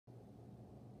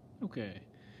Okay,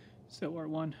 so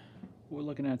art one, what we're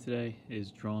looking at today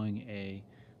is drawing a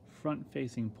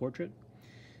front-facing portrait.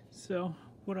 So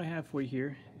what I have for you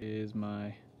here is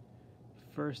my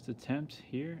first attempt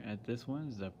here at this one.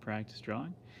 This is a practice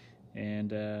drawing.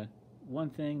 And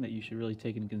one thing that you should really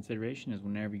take into consideration is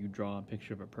whenever you draw a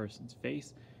picture of a person's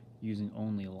face using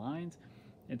only lines,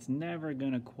 it's never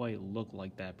going to quite look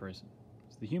like that person.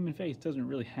 So the human face doesn't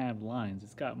really have lines.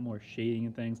 It's got more shading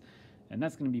and things, and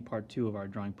that's going to be part two of our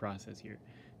drawing process here.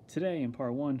 Today in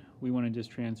part one, we want to just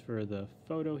transfer the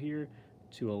photo here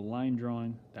to a line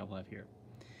drawing that we'll have here.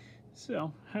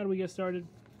 So how do we get started?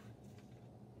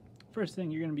 First thing,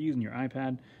 you're going to be using your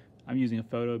iPad. I'm using a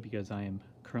photo because I am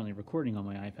currently recording on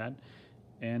my iPad,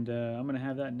 and I'm going to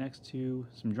have that next to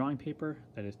some drawing paper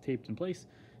that is taped in place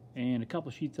and a couple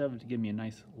sheets of it to give me a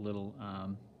nice little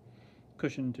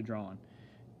cushion to draw on.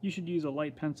 You should use a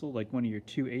light pencil like one of your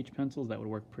 2H pencils. That would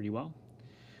work pretty well.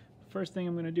 First thing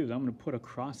I'm going to do is I'm going to put a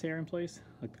crosshair in place,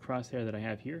 like the crosshair that I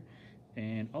have here,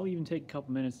 and I'll even take a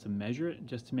couple minutes to measure it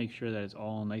just to make sure that it's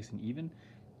all nice and even,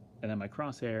 and that my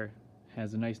crosshair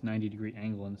has a nice 90-degree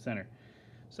angle in the center.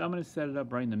 So I'm going to set it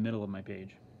up right in the middle of my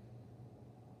page.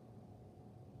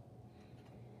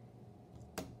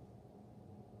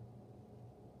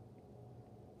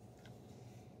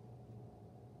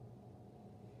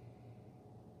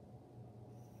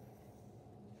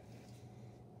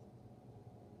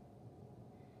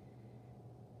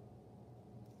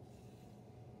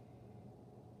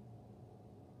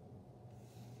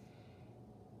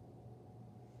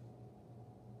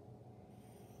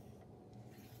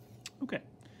 Okay,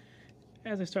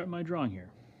 as I start my drawing here,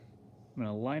 I'm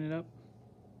going to line it up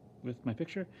with my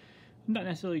picture. I'm not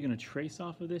necessarily going to trace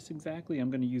off of this exactly.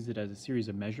 I'm going to use it as a series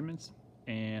of measurements,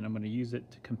 and I'm going to use it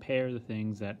to compare the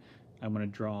things that I want to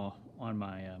draw on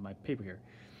my, my paper here.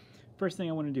 First thing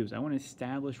I want to do is I want to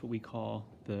establish what we call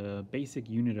the basic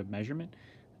unit of measurement,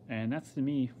 and that's to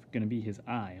me going to be his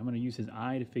eye. I'm going to use his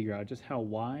eye to figure out just how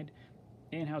wide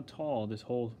and how tall this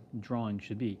whole drawing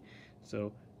should be.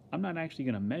 So I'm not actually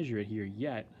going to measure it here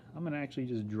yet. I'm going to actually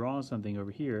just draw something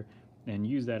over here and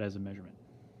use that as a measurement.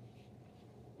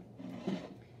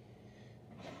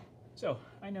 So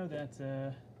I know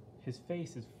that his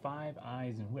face is 5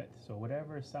 eyes in width, so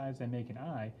whatever size I make an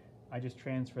eye, I just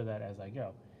transfer that as I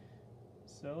go.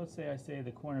 So let's say I say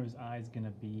the corner of his eye is going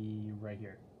to be right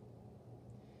here.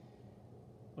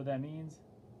 What that means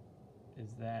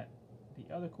is that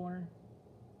the other corner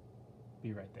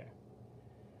be right there.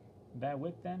 That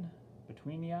width then,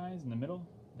 between the eyes in the middle,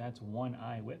 that's 1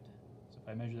 eye width. So if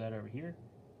I measure that over here,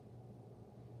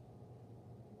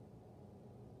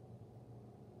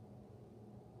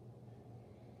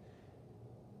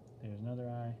 there's another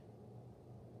eye,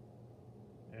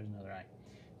 there's another eye.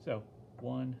 So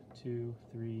 1, 2,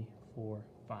 3, 4,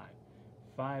 5.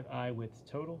 5 eye widths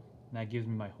total, and that gives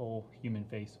me my whole human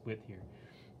face width here.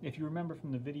 If you remember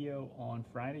from the video on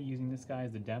Friday using this guy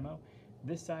as the demo,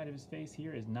 this side of his face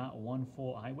here is not 1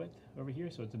 full eye width over here,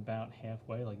 so it's about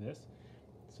halfway like this.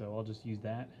 So I'll just use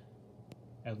that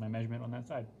as my measurement on that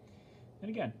side.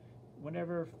 And again,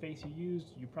 whatever face you used,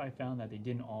 you probably found that they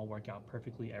didn't all work out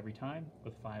perfectly every time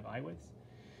with 5 eye widths.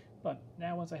 But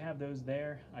now once I have those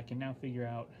there, I can now figure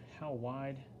out how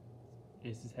wide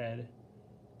is his head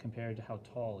compared to how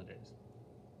tall it is.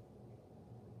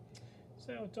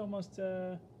 So it's almost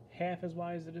half as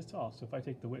wide as it is tall. So if I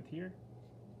take the width here,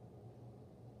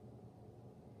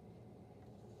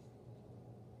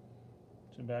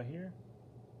 to about here,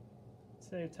 let's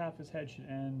say the top of his head should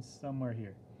end somewhere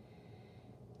here.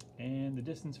 And the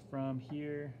distance from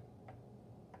here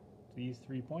to these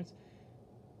 3 points,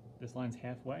 this line's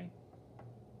halfway.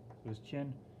 So his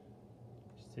chin,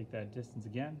 just take that distance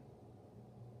again,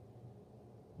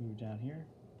 move down here.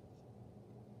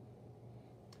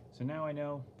 So now I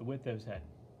know the width of his head.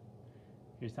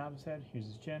 Here's the top of his head, here's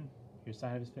his chin, here's the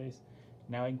side of his face.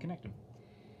 Now I can connect them.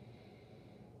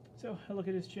 So I look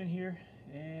at his chin here,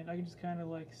 and I can just kind of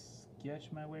like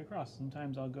sketch my way across.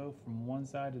 Sometimes I'll go from one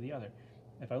side to the other.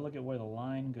 If I look at where the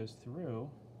line goes through,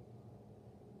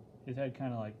 his head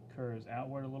kind of like curves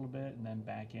outward a little bit and then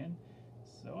back in.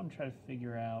 So I'm trying to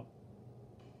figure out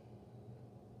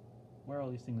where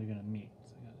all these things are going to meet.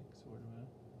 So I got like sort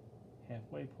of a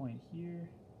halfway point here.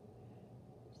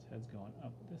 His head's going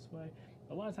up this way.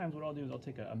 A lot of times what I'll do is I'll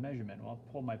take a measurement. I'll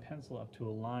pull my pencil up to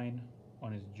a line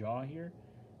on his jaw here,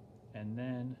 and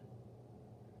then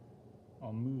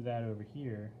I'll move that over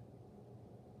here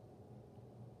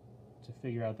to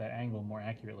figure out that angle more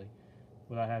accurately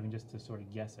without having just to sort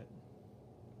of guess it.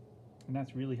 And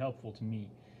that's really helpful to me.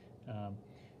 For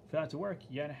that to work,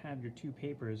 you gotta have your two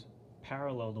papers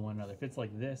parallel to one another. If it's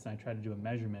like this and I try to do a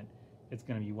measurement it's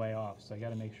going to be way off. So I got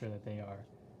to make sure that they are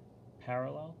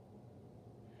parallel.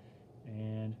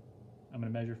 And I'm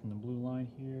going to measure from the blue line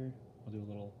here. I'll do a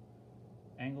little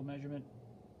angle measurement.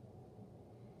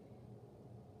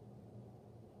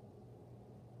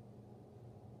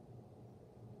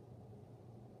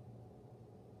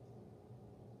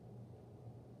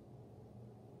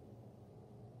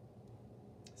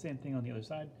 Same thing on the other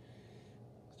side.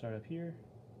 Start up here.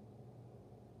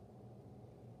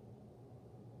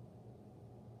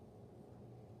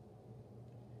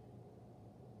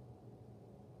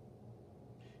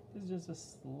 This is just a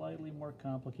slightly more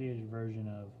complicated version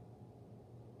of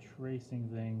tracing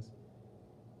things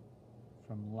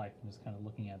from life and just kind of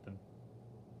looking at them.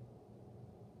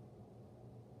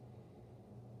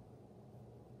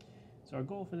 So our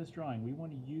goal for this drawing, we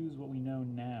want to use what we know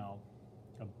now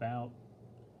about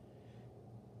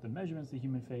the measurements of the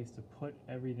human face to put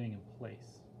everything in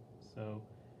place. So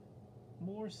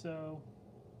more so,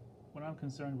 what I'm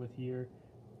concerned with here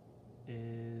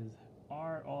is,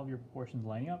 are all of your proportions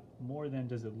lining up more than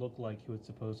does it look like who it's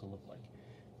supposed to look like?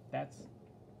 That's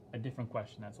a different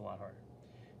question. That's a lot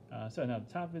harder. So now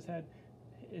the top of his head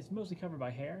is mostly covered by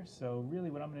hair, so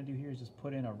really what I'm going to do here is just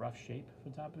put in a rough shape for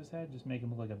the top of his head, just make him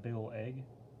look like a big old egg.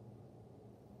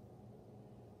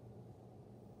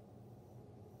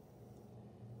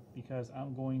 Because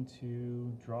I'm going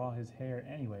to draw his hair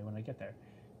anyway when I get there.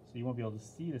 So you won't be able to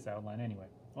see this outline anyway.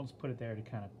 I'll just put it there to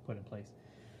kind of put in place.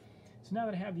 So now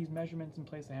that I have these measurements in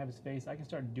place, I have his face, I can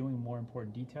start doing more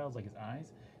important details like his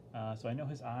eyes. So I know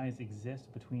his eyes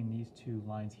exist between these two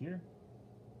lines here.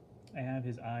 I have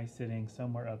his eye sitting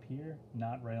somewhere up here,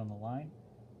 not right on the line.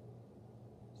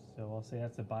 So I'll say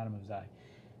that's the bottom of his eye.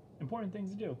 Important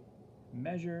things to do.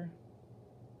 Measure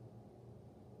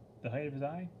the height of his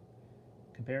eye,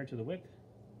 compare it to the width.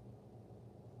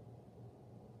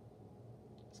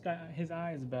 His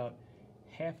eye is about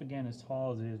half again as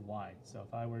tall as it is wide. So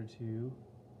if I were to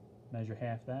measure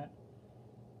half that,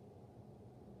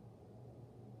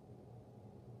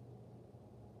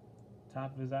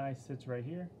 top of his eye sits right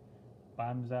here,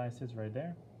 bottom of his eye sits right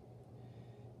there.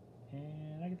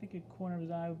 And I can think a corner of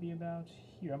his eye would be about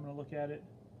here. I'm going to look at it,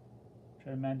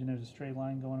 try to imagine there's a straight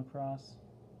line going across.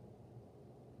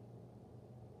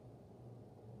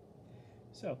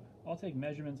 So I'll take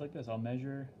measurements like this. I'll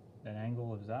measure that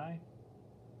angle of his eye.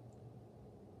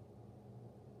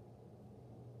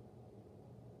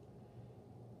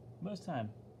 Most time,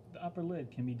 the upper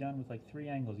lid can be done with like 3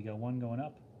 angles. You got one going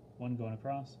up, one going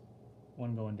across,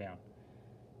 one going down.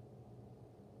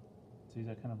 So he's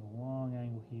got kind of a long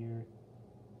angle here.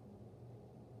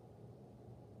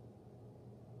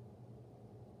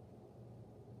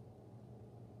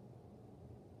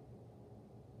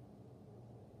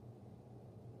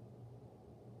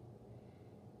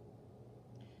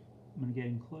 I'm going to get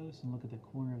in close and look at the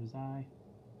corner of his eye.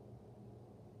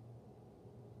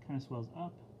 Kind of swells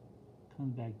up,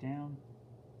 comes back down,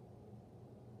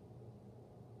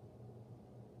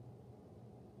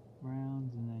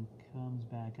 rounds, and then comes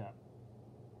back up.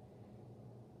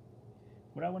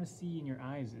 What I want to see in your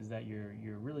eyes is that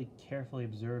you're really carefully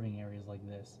observing areas like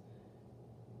this,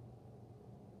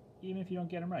 even if you don't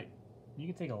get them right. You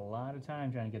can take a lot of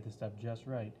time trying to get this stuff just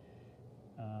right.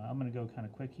 I'm going to go kind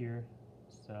of quick here,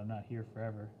 so I'm not here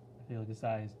forever. I feel like this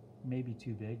eye is maybe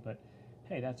too big, but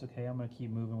hey, that's okay. I'm going to keep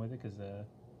moving with it because for the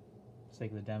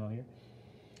sake of the demo here.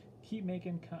 Keep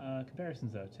making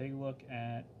comparisons though. Take a look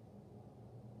at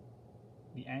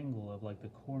the angle of like the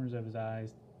corners of his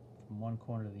eyes from one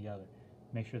corner to the other.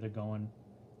 Make sure they're going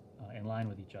in line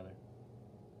with each other.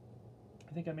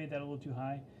 I think I made that a little too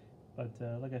high, but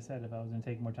like I said, if I was going to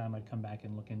take more time, I'd come back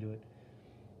and look into it.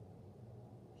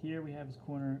 Here we have his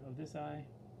corner of this eye.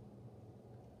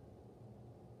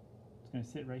 It's going to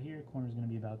sit right here. Corner is going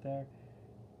to be about there.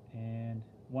 And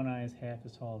one eye is half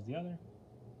as tall as the other,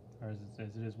 or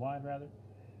as it is wide rather.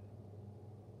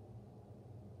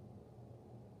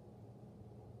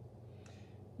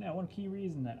 Now, one key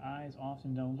reason that eyes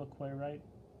often don't look quite right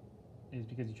is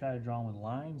because you try to draw them with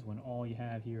lines when all you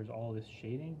have here is all this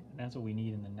shading, and that's what we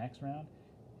need in the next round,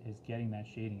 is getting that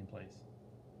shading in place.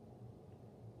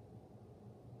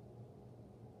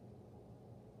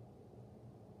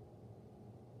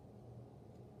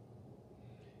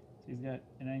 So he's got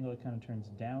an angle that kind of turns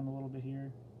down a little bit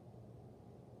here.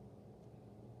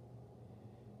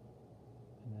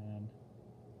 And then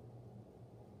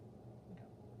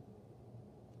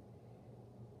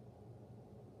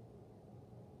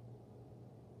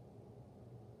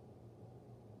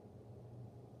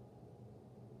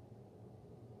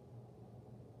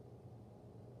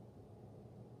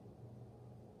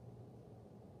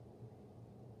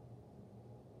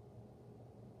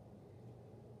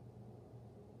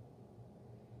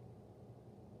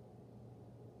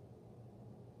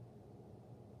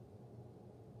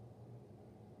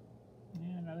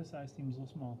this size seems a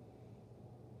little small.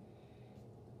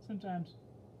 Sometimes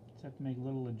just have to make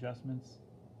little adjustments.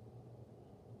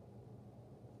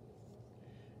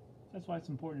 That's why it's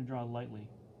important to draw lightly.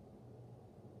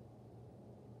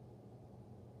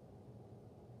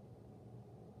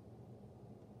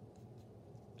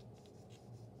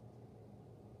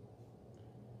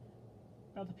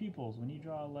 About the pupils, when you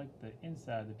draw like the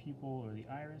inside, the pupil or the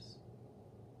iris,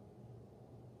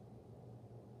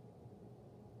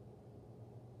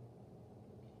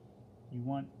 you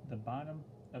want the bottom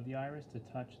of the iris to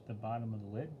touch the bottom of the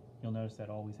lid. You'll notice that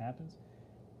always happens.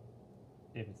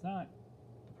 If it's not,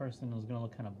 the person is going to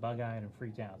look kind of bug-eyed and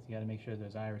freaked out. So you got to make sure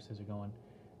those irises are going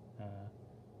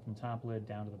from top lid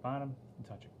down to the bottom and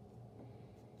touching.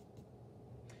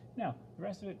 Now, the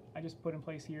rest of it I just put in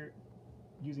place here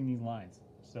using these lines.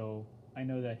 So I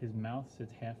know that his mouth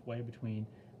sits halfway between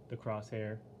the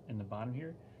crosshair and the bottom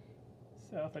here.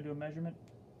 So if I do a measurement,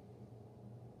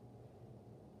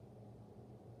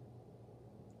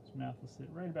 his mouth will sit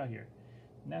right about here.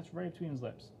 And that's right between his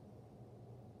lips.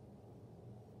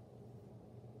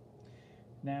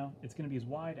 Now it's going to be as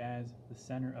wide as the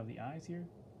center of the eyes here.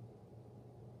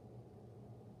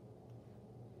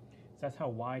 So that's how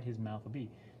wide his mouth will be.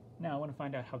 Now I want to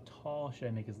find out how tall should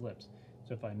I make his lips.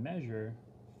 So if I measure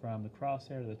from the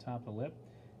crosshair to the top of the lip,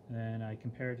 and then I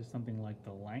compare it to something like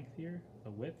the length here, the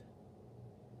width,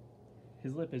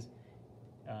 his lip is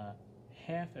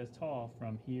half as tall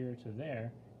from here to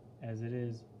there as it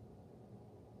is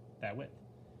that width.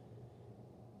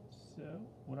 So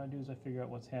what I do is I figure out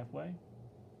what's halfway.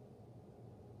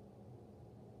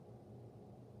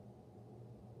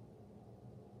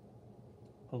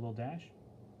 Put a little dash.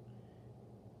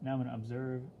 Now I'm going to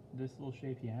observe this little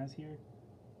shape he has here,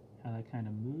 how that kind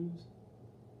of moves.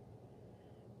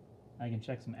 I can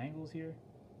check some angles here.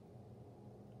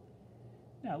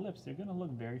 Now lips, they're going to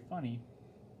look very funny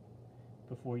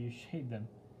before you shade them,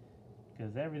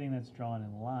 because everything that's drawn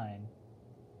in line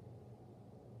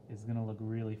is going to look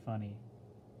really funny.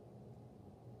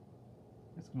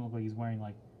 It's going to look like he's wearing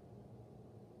like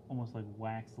almost like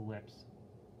wax lips.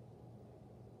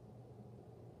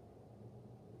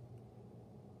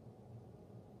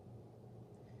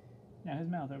 Now his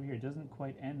mouth over here doesn't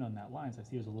quite end on that line, so I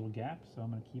see there's a little gap, so I'm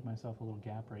going to keep myself a little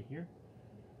gap right here.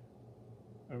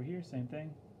 Over here, same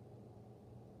thing.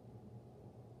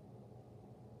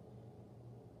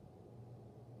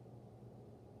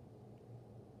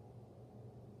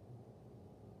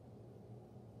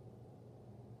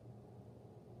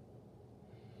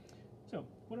 So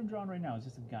what I'm drawing right now is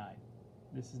just a guide.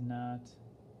 This is not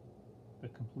the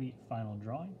complete final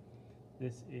drawing.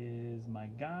 This is my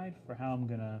guide for how I'm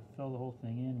going to fill the whole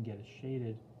thing in and get it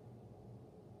shaded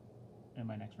in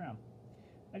my next round.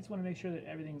 I just want to make sure that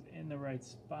everything's in the right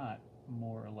spot,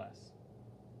 more or less.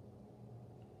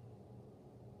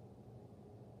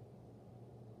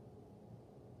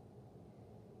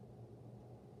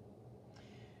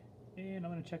 And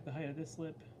I'm going to check the height of this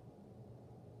lip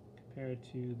compared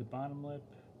to the bottom lip.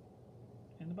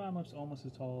 And the bottom lip's almost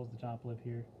as tall as the top lip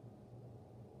here.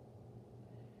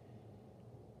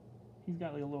 He's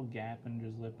got like a little gap under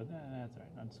his lip, but that's all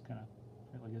right. That's kind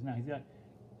of like this. Now he's got a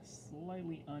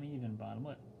slightly uneven bottom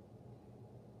lip.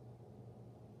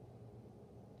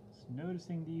 So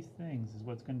noticing these things is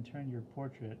what's going to turn your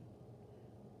portrait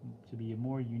to be a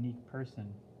more unique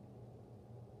person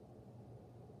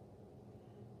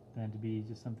than to be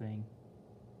just something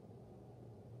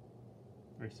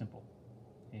very simple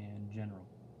and general.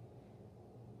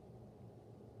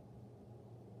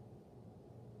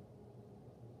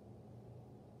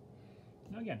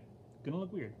 Now again, gonna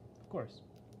look weird, of course,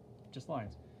 just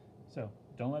lines. So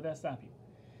don't let that stop you.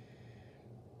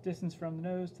 Distance from the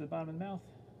nose to the bottom of the mouth,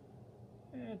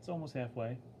 it's almost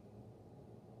halfway.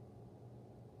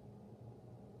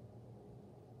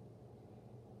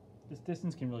 This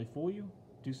distance can really fool you.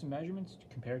 Do some measurements,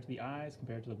 compare it to the eyes,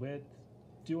 compare it to the width,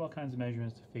 do all kinds of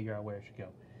measurements to figure out where it should go.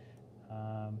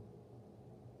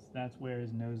 So that's where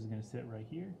his nose is going to sit right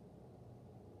here.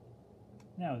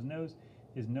 Now his nose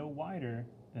is no wider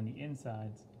than the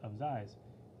insides of his eyes.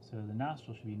 So the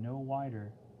nostril should be no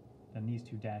wider than these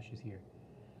two dashes here.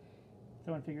 So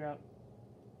I want to figure out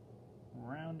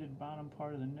rounded bottom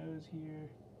part of the nose here.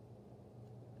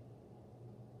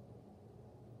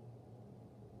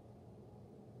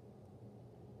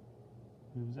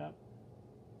 Moves up,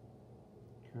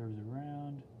 curves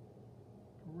around,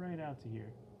 right out to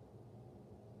here.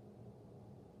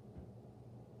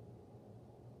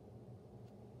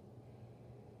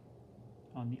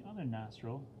 On the other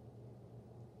nostril,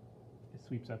 it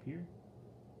sweeps up here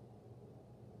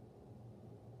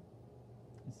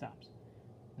and stops.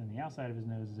 Then the outside of his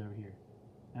nose is over here.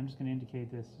 I'm just going to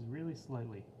indicate this really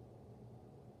slightly.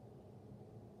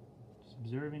 Just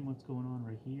observing what's going on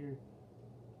right here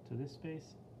to this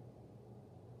space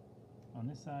on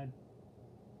this side.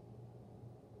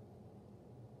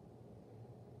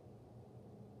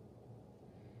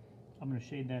 I'm going to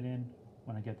shade that in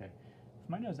when I get there.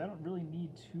 For my nose, I don't really need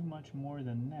too much more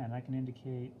than that. I can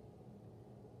indicate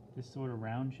this sort of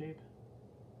round shape,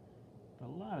 but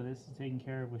a lot of this is taken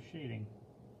care of with shading.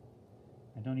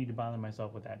 I don't need to bother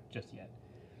myself with that just yet.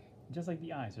 Just like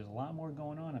the eyes, there's a lot more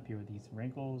going on up here with these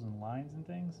wrinkles and lines and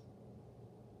things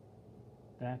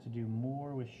that I have to do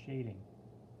more with shading.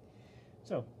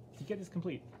 So, to get this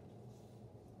complete,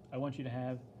 I want you to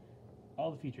have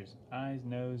all the features: eyes,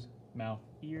 nose, mouth,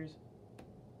 ears,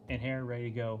 and hair ready to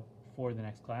go for the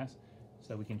next class,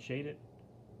 so we can shade it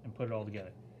and put it all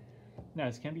together. Now,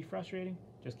 this can be frustrating.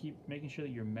 Just keep making sure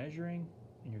that you're measuring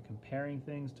and you're comparing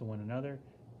things to one another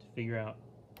to figure out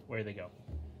where they go.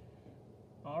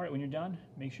 All right, when you're done,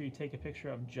 make sure you take a picture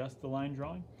of just the line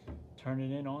drawing, turn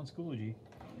it in on Schoology.